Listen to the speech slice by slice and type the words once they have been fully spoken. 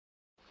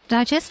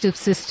Digestive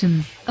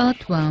system,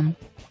 earthworm.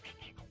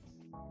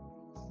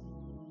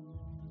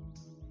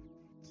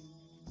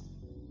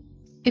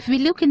 If we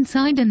look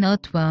inside an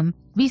earthworm,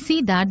 we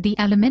see that the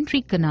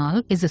alimentary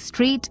canal is a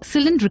straight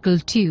cylindrical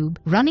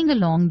tube running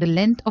along the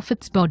length of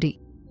its body.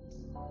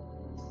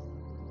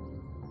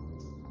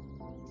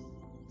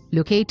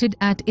 Located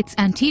at its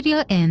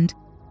anterior end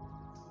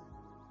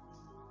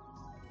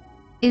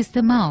is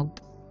the mouth,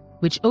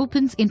 which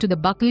opens into the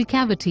buccal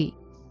cavity.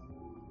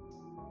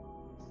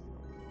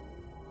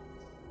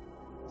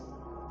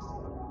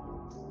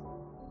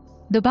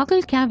 The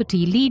buccal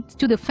cavity leads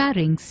to the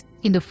pharynx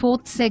in the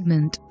fourth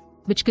segment,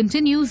 which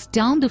continues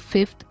down the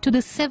fifth to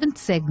the seventh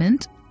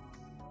segment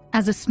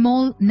as a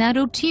small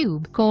narrow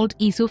tube called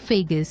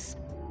esophagus.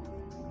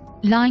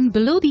 Lying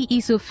below the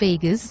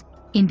esophagus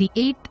in the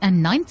eighth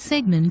and ninth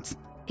segments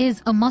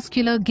is a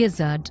muscular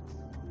gizzard,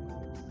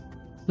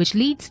 which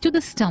leads to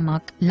the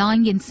stomach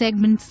lying in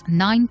segments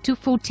 9 to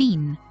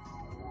 14.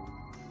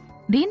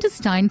 The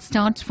intestine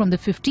starts from the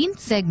 15th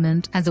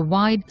segment as a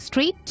wide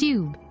straight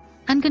tube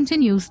and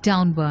continues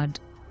downward.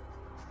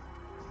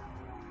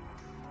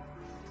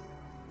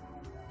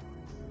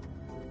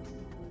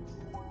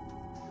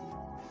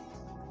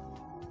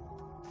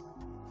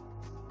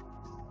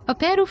 A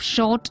pair of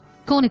short,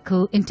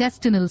 conical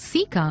intestinal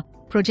ceca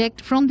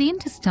project from the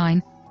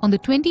intestine on the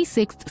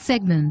 26th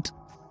segment.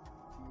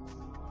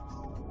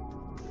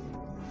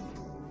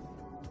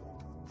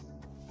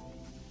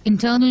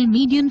 Internal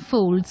median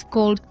folds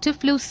called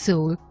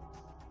typhlosole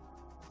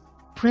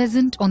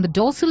present on the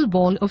dorsal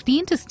wall of the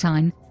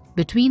intestine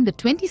between the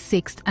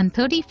 26th and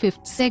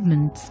 35th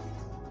segments.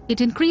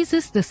 It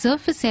increases the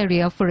surface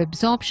area for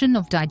absorption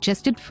of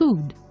digested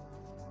food.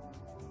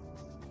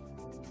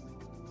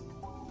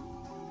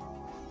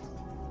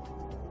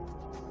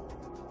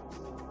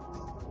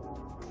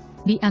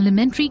 The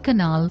alimentary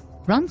canal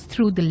runs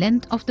through the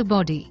length of the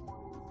body.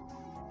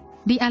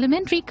 The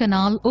alimentary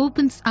canal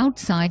opens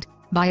outside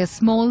by a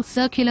small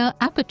circular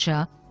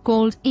aperture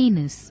called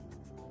anus.